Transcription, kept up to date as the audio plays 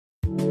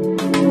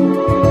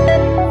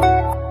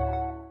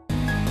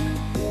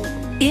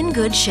In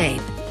Good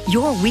Shape,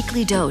 your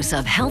weekly dose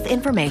of health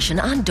information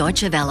on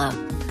Deutsche Welle.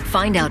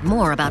 Find out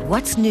more about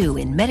what's new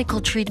in medical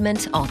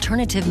treatment,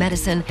 alternative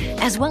medicine,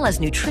 as well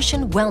as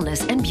nutrition,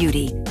 wellness, and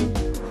beauty.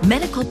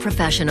 Medical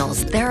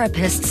professionals,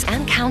 therapists,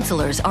 and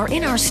counselors are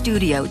in our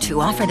studio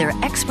to offer their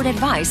expert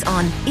advice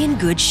on In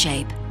Good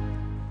Shape.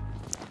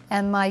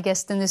 And my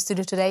guest in the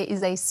studio today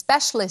is a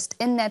specialist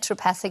in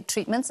naturopathic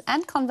treatments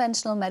and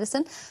conventional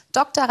medicine,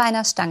 Dr.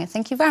 Rainer Stange.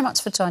 Thank you very much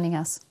for joining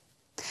us.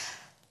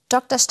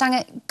 Dr.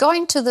 Stange,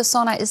 going to the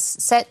sauna is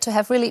said to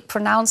have really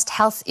pronounced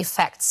health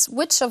effects.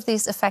 Which of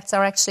these effects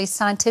are actually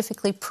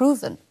scientifically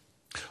proven?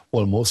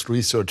 Well, most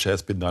research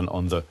has been done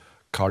on the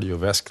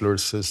cardiovascular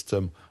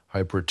system,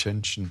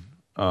 hypertension,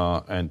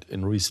 and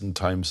in recent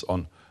times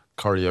on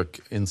cardiac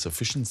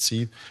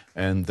insufficiency,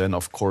 and then,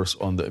 of course,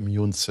 on the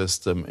immune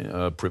system,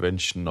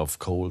 prevention of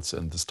colds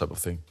and this type of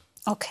thing.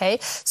 Okay,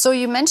 so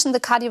you mentioned the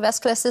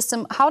cardiovascular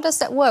system. How does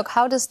that work?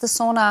 How does the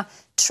sauna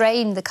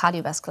train the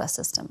cardiovascular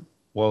system?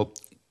 Well,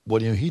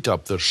 when you heat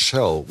up the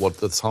shell, what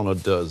the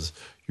sauna does,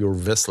 your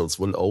vessels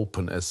will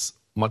open as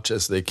much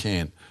as they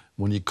can.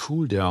 When you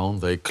cool down,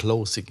 they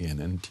close again.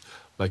 And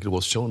like it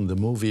was shown in the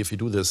movie, if you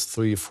do this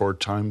 3 or 4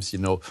 times, you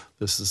know,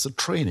 this is a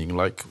training,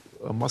 like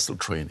a muscle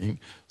training.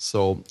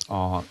 So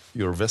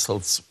your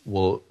vessels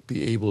will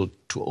be able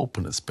to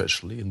open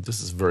especially. And this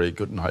is very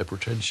good in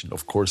hypertension.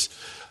 Of course,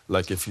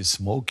 like if you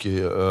smoke,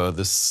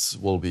 this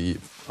will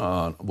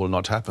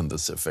not happen,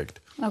 this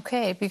effect.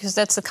 Okay, because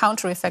that's a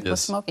counter effect with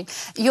Yes. smoking.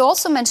 You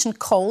also mentioned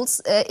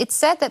colds. It's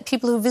said that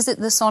people who visit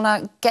the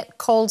sauna get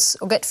colds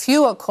or get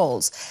fewer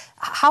colds.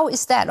 How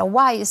is that, or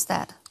why is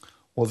that?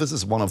 Well, this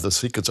is one of the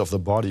secrets of the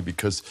body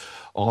because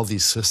all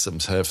these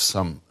systems have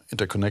some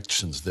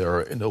interconnections.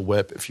 They're in a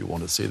web, if you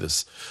want to say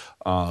this.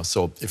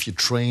 So if you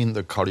train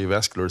the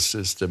cardiovascular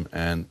system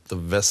and the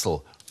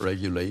vessel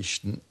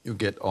regulation, you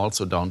get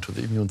also down to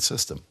the immune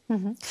system.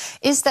 Mm-hmm.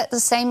 Is that the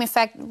same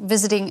effect,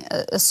 visiting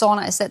a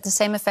sauna, is that the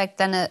same effect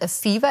than a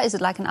fever? Is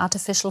it like an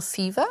artificial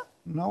fever?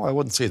 No, I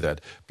wouldn't say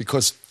that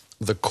because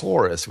the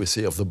core, as we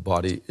say, of the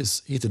body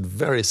is heated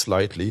very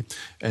slightly,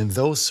 and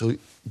those who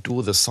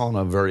do the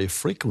sauna very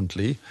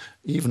frequently,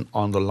 even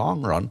on the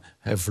long run,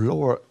 have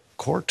lower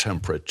core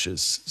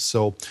temperatures.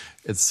 So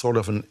it's sort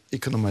of an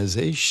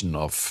economization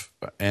of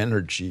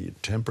energy,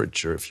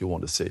 temperature, if you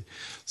want to say.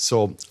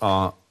 So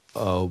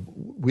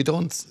we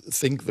don't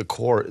think the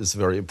core is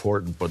very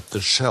important, but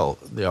the shell,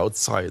 the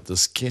outside, the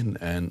skin,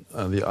 and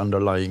the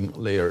underlying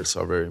layers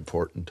are very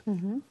important.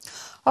 Mm-hmm.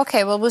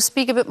 Okay, well, we'll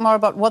speak a bit more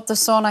about what the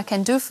sauna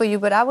can do for you,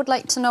 but I would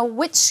like to know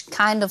which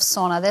kind of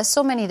sauna. There's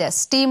so many. There's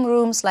steam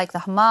rooms like the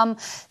hammam.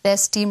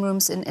 There's steam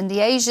rooms in the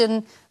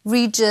Asian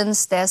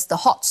regions. There's the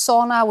hot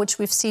sauna, which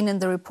we've seen in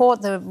the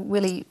report, the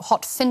really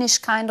hot Finnish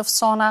kind of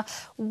sauna.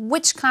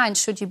 Which kind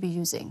should you be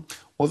using?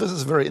 Well, this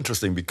is very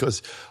interesting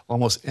because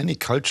almost any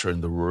culture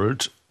in the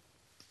world,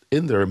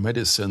 in their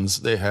medicines,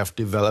 they have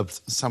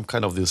developed some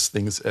kind of these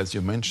things, as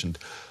you mentioned,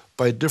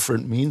 by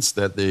different means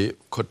that they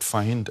could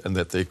find and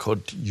that they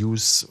could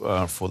use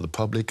for the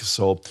public.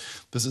 So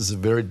this is a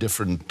very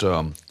different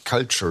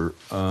cultural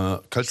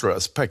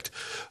aspect.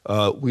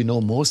 We know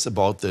most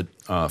about the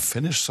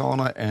Finnish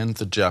sauna and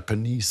the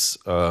Japanese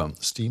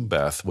steam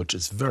bath, which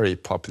is very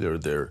popular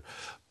there.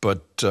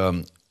 But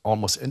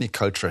almost any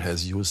culture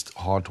has used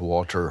hot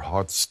water,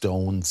 hot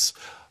stones,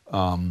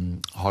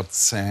 hot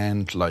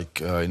sand, like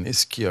in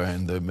Ischia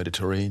in the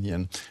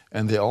Mediterranean,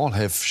 and they all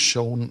have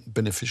shown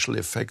beneficial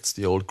effects.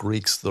 The old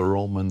Greeks, the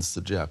Romans,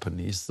 the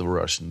Japanese, the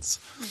Russians.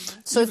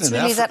 Mm-hmm. So it's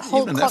really that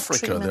whole even in Africa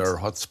treatment. There are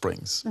hot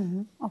springs.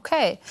 Mm-hmm.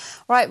 Okay,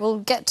 right. We'll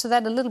get to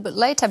that a little bit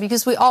later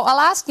because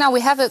I'll ask now.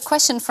 We have a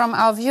question from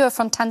our viewer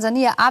from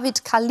Tanzania. Avid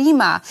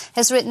Kalima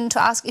has written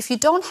to ask, if you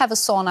don't have a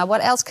sauna,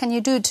 what else can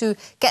you do to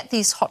get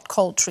these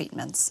hot-cold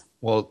treatments?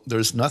 Well,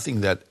 there's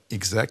nothing that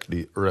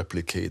exactly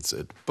replicates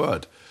it,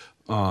 but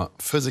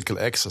physical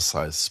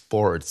exercise,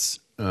 sports,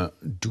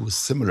 do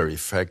similar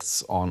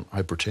effects on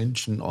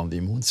hypertension, on the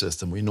immune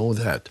system. We know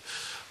that,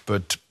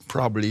 but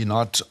probably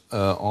not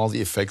all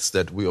the effects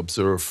that we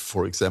observe,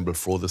 for example,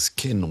 for the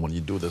skin when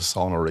you do the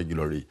sauna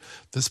regularly.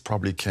 This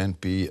probably can't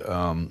be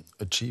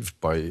achieved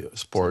by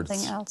sports.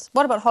 Something else.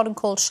 What about hot and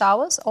cold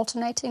showers,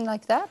 alternating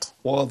like that?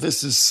 Well,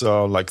 this is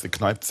like the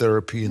Kneipp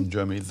therapy in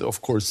Germany.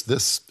 Of course,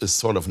 this is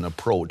sort of an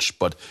approach,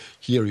 but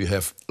here you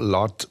have a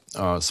lot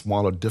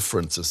smaller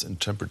differences in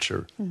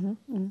temperature. Mm-hmm.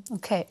 Mm-hmm.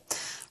 Okay.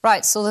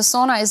 Right, so the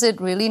sauna, is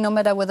it really, no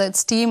matter whether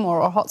it's steam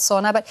or hot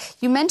sauna? But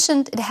you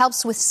mentioned it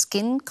helps with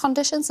skin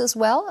conditions as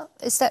well.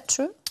 Is that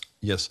true?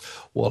 Yes.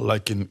 Well,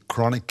 like in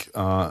chronic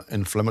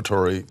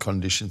inflammatory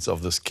conditions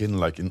of the skin,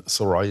 like in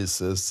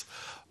psoriasis,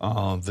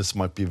 this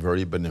might be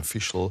very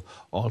beneficial.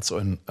 Also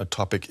in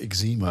atopic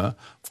eczema.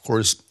 Of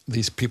course,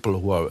 these people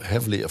who are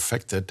heavily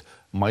affected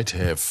might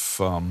have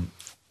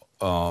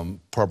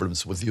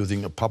problems with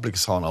using a public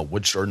sauna,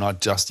 which are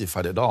not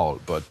justified at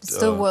all. But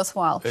still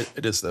worthwhile.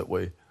 It is that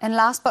way. And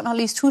last but not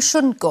least, who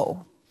shouldn't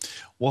go?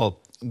 Well,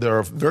 there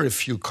are very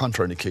few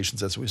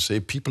contraindications, as we say.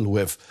 People who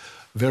have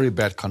very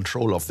bad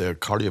control of their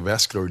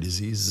cardiovascular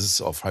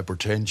diseases, of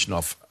hypertension,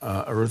 of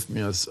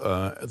arrhythmias,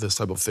 this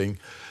type of thing.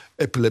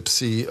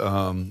 epilepsy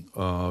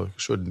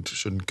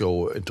shouldn't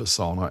go into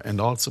sauna,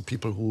 and also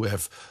people who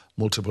have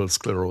multiple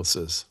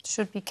sclerosis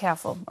should be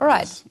careful. All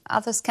right, yes.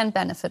 Others can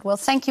benefit. Well,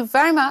 thank you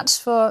very much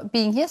for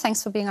being here.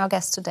 Thanks for being our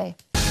guest today.